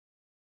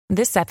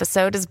This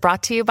episode is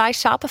brought to you by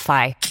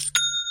Shopify.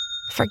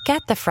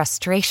 Forget the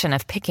frustration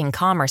of picking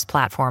commerce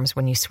platforms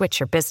when you switch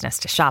your business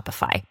to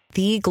Shopify,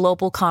 the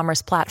global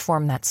commerce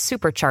platform that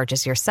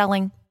supercharges your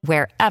selling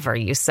wherever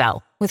you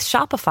sell. With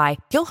Shopify,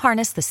 you'll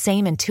harness the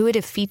same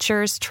intuitive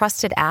features,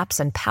 trusted apps,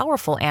 and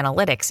powerful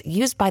analytics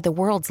used by the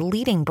world's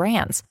leading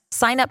brands.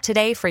 Sign up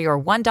today for your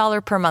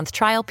 $1 per month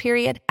trial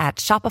period at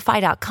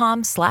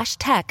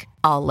shopify.com/tech,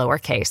 all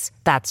lowercase.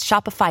 That's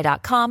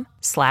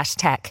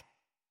shopify.com/tech.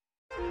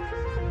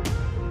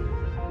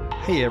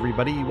 Hey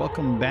everybody,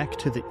 welcome back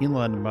to the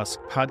Elon Musk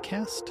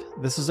podcast.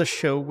 This is a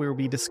show where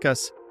we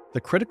discuss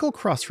the critical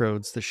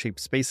crossroads that shape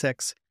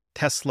SpaceX,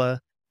 Tesla,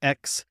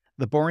 X,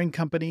 The Boring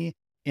Company,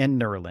 and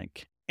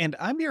Neuralink. And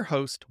I'm your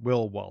host,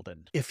 Will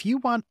Walden. If you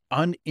want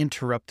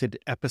uninterrupted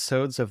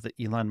episodes of the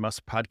Elon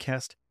Musk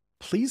podcast,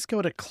 please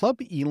go to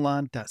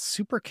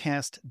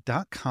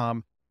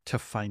clubelon.supercast.com to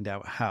find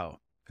out how.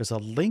 There's a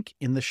link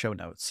in the show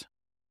notes.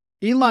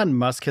 Elon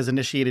Musk has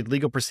initiated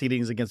legal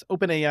proceedings against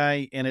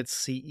OpenAI and its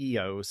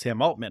CEO,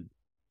 Sam Altman,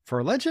 for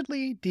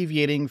allegedly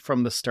deviating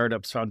from the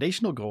startup's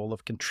foundational goal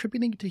of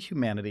contributing to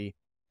humanity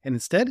and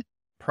instead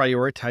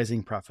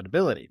prioritizing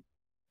profitability.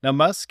 Now,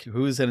 Musk,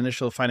 who is an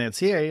initial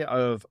financier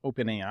of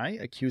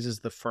OpenAI,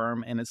 accuses the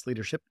firm and its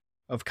leadership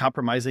of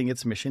compromising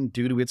its mission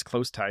due to its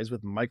close ties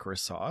with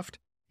Microsoft.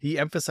 He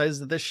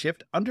emphasizes that this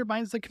shift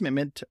undermines the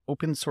commitment to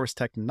open source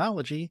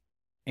technology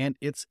and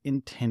its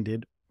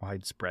intended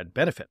widespread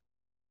benefit.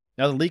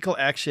 Now, the legal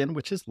action,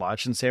 which is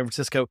lodged in San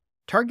Francisco,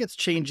 targets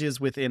changes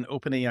within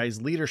OpenAI's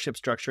leadership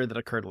structure that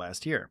occurred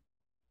last year.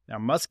 Now,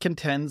 Musk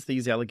contends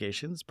these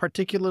allegations,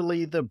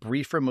 particularly the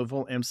brief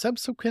removal and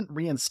subsequent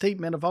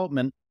reinstatement of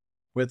Altman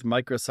with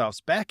Microsoft's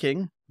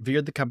backing,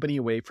 veered the company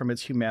away from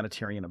its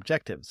humanitarian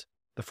objectives.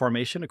 The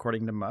formation,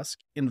 according to Musk,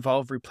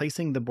 involved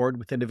replacing the board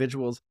with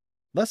individuals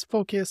less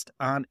focused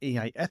on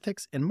AI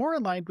ethics and more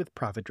aligned with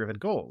profit-driven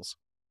goals.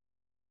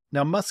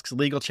 Now, Musk's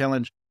legal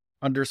challenge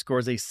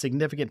underscores a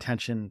significant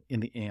tension in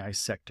the AI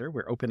sector,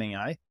 where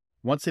OpenAI,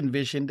 once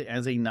envisioned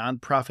as a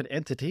nonprofit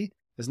entity,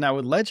 is now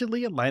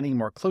allegedly aligning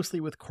more closely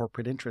with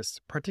corporate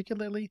interests,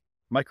 particularly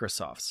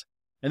Microsoft's.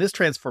 And this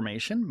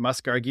transformation,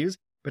 Musk argues,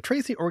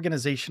 betrays the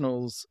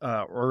organization's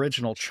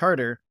original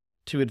charter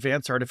to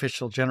advance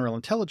artificial general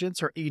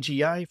intelligence, or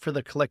AGI, for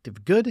the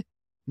collective good,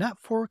 not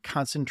for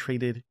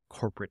concentrated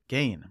corporate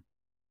gain.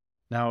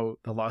 Now,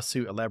 the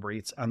lawsuit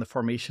elaborates on the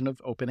formation of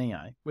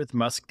OpenAI, with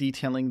Musk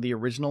detailing the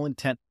original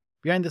intent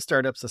behind the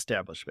startup's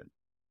establishment.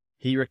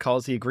 He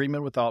recalls the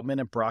agreement with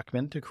Altman and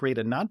Brockman to create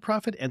a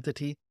nonprofit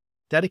entity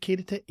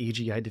dedicated to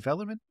AGI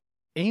development,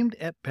 aimed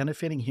at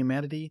benefiting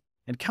humanity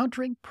and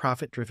countering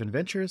profit-driven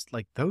ventures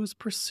like those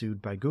pursued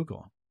by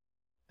Google.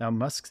 Now,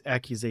 Musk's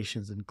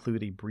accusations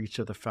include a breach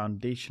of the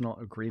foundational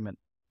agreement,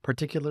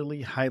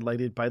 particularly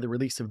highlighted by the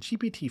release of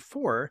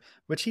GPT-4,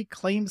 which he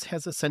claims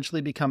has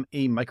essentially become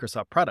a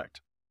Microsoft product.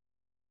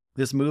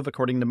 This move,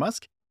 according to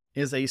Musk,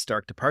 is a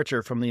stark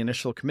departure from the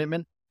initial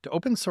commitment to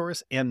open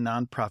source and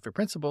nonprofit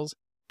principles,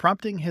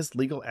 prompting his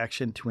legal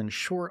action to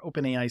ensure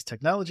OpenAI's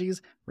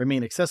technologies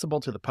remain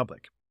accessible to the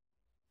public.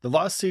 The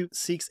lawsuit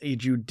seeks a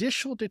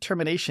judicial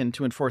determination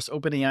to enforce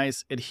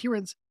OpenAI's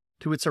adherence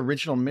to its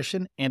original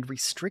mission and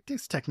restrict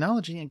its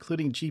technology,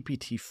 including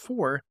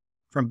GPT-4,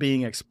 from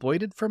being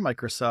exploited for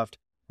Microsoft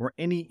or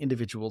any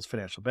individual's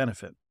financial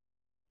benefit.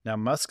 Now,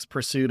 Musk's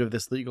pursuit of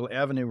this legal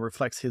avenue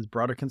reflects his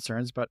broader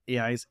concerns about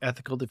AI's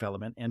ethical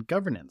development and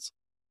governance.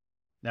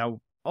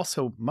 Now,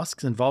 also,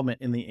 Musk's involvement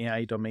in the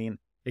AI domain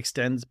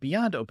extends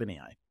beyond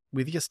OpenAI,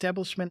 with the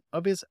establishment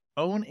of his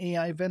own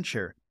AI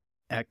venture,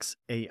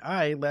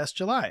 xAI, last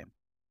July.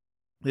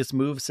 This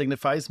move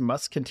signifies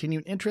Musk's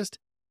continued interest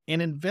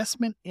and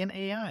investment in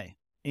AI,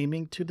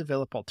 aiming to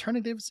develop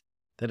alternatives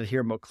that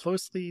adhere more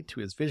closely to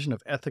his vision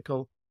of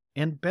ethical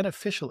and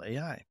beneficial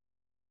AI.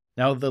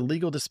 Now, the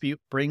legal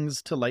dispute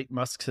brings to light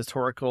Musk's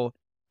historical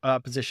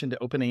opposition to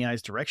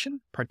OpenAI's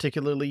direction,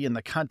 particularly in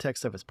the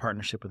context of his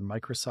partnership with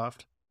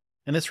Microsoft.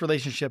 And this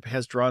relationship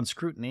has drawn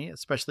scrutiny,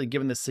 especially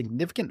given the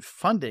significant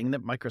funding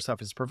that Microsoft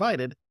has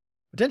provided,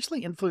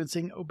 potentially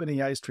influencing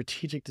OpenAI's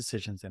strategic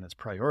decisions and its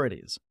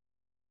priorities.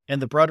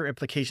 And the broader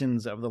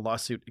implications of the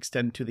lawsuit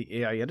extend to the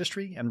AI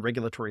industry and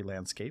regulatory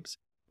landscapes,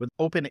 with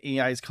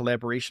OpenAI's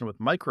collaboration with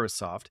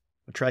Microsoft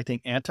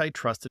attracting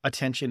antitrust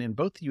attention in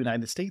both the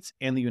United States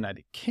and the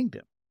United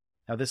Kingdom.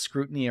 Now, this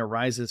scrutiny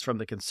arises from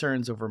the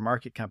concerns over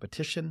market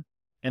competition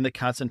and the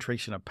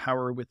concentration of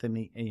power within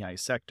the AI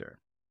sector.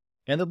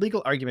 And the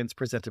legal arguments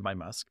presented by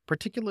Musk,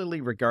 particularly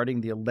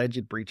regarding the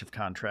alleged breach of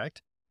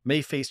contract,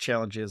 may face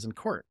challenges in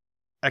court.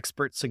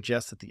 Experts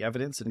suggest that the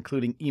evidence,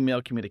 including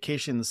email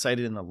communications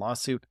cited in the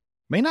lawsuit,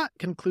 may not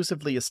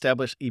conclusively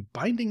establish a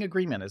binding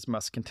agreement, as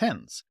Musk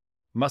contends.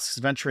 Musk's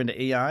venture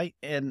into AI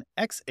and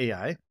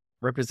xAI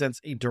represents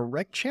a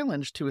direct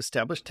challenge to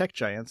established tech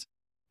giants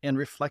and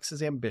reflects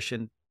his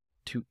ambition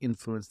to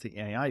influence the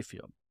AI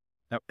field.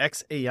 Now,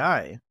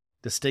 xAI,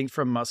 distinct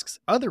from Musk's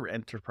other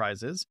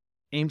enterprises,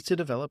 aims to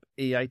develop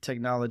AI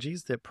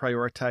technologies that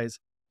prioritize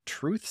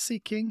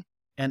truth-seeking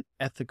and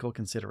ethical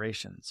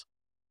considerations.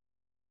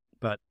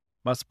 But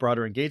Musk's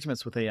broader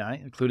engagements with AI,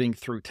 including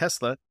through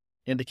Tesla,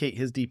 indicate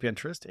his deep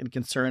interest and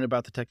concern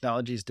about the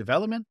technology's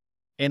development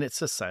and its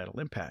societal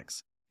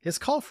impacts. His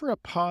call for a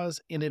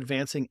pause in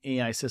advancing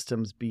AI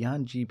systems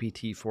beyond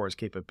GPT-4's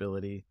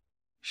capability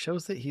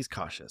shows that he's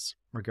cautious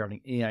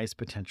regarding AI's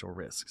potential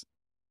risks.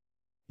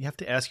 You have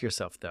to ask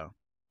yourself, though,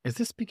 is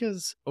this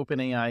because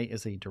OpenAI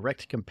is a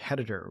direct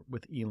competitor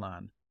with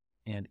Elon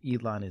and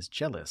Elon is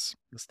jealous?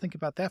 Let's think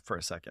about that for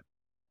a second.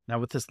 Now,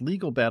 with this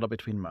legal battle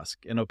between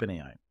Musk and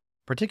OpenAI,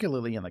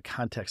 particularly in the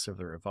context of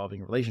their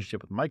evolving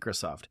relationship with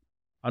Microsoft,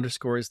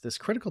 underscores this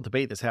critical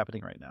debate that's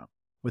happening right now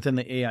within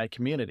the AI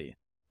community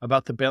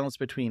about the balance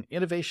between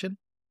innovation,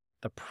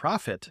 the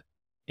profit,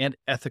 and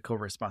ethical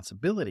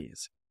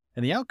responsibilities.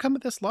 And the outcome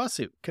of this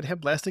lawsuit could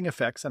have lasting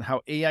effects on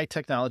how AI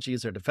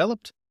technologies are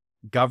developed,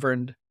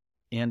 governed,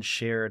 and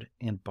shared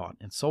and bought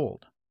and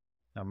sold.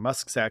 Now,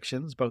 Musk's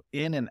actions, both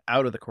in and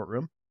out of the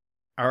courtroom,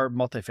 are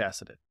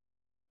multifaceted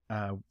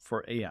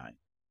for AI.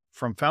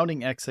 From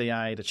founding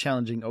xAI to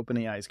challenging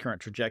OpenAI's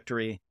current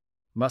trajectory,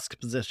 Musk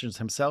positions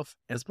himself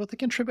as both a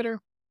contributor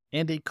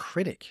and a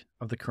critic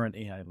of the current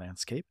AI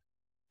landscape.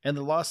 And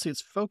the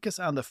lawsuits focus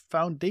on the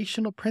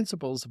foundational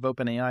principles of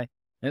OpenAI,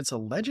 and its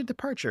alleged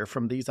departure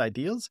from these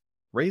ideals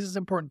raises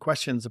important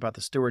questions about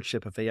the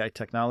stewardship of AI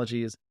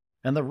technologies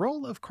and the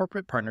role of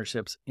corporate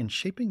partnerships in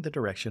shaping the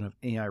direction of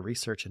AI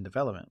research and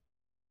development.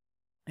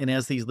 And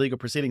as these legal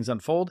proceedings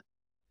unfold,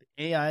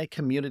 the AI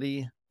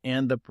community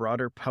and the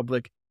broader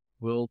public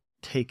will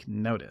take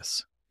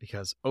notice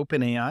because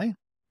OpenAI,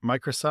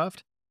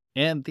 Microsoft,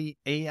 and the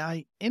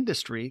AI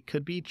industry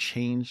could be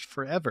changed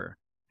forever.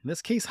 And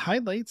this case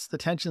highlights the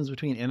tensions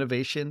between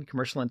innovation,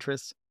 commercial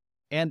interests,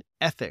 and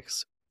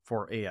ethics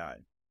for AI.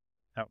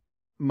 Now,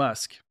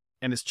 Musk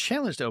and his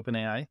challenge to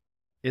OpenAI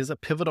is a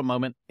pivotal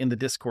moment in the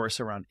discourse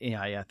around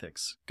AI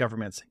ethics,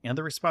 governments, and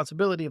the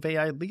responsibility of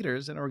AI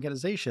leaders and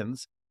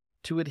organizations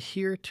to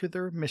adhere to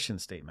their mission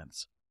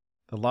statements.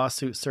 The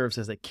lawsuit serves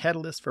as a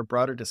catalyst for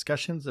broader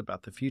discussions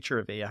about the future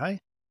of AI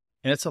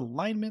and its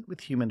alignment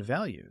with human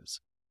values.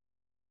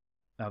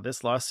 Now,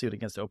 this lawsuit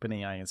against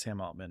OpenAI and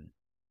Sam Altman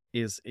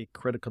is a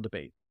critical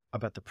debate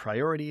about the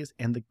priorities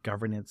and the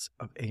governance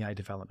of AI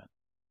development.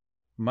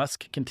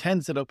 Musk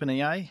contends that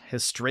OpenAI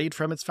has strayed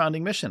from its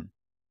founding mission,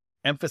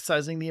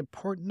 emphasizing the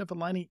importance of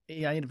aligning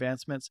AI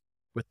advancements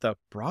with the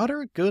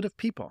broader good of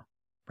people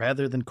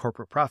rather than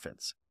corporate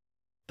profits.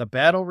 The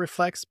battle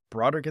reflects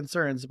broader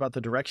concerns about the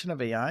direction of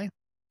AI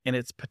and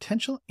its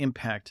potential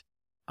impact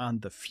on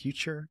the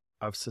future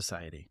of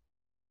society.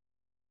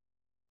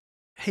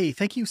 Hey,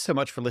 thank you so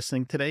much for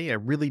listening today. I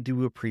really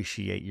do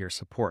appreciate your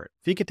support.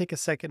 If you could take a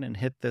second and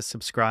hit the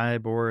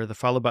subscribe or the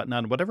follow button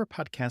on whatever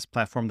podcast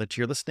platform that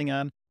you're listening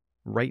on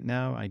right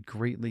now, I'd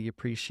greatly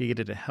appreciate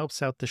it. It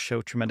helps out the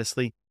show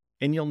tremendously,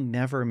 and you'll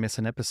never miss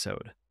an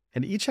episode.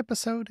 And each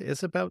episode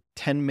is about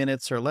 10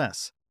 minutes or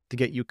less to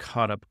get you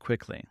caught up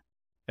quickly.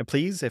 And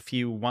please, if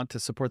you want to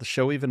support the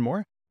show even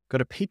more, go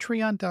to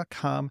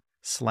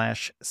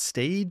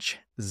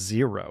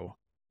patreon.com/stage0.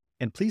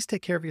 And please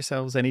take care of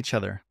yourselves and each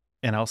other,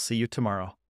 and I'll see you tomorrow.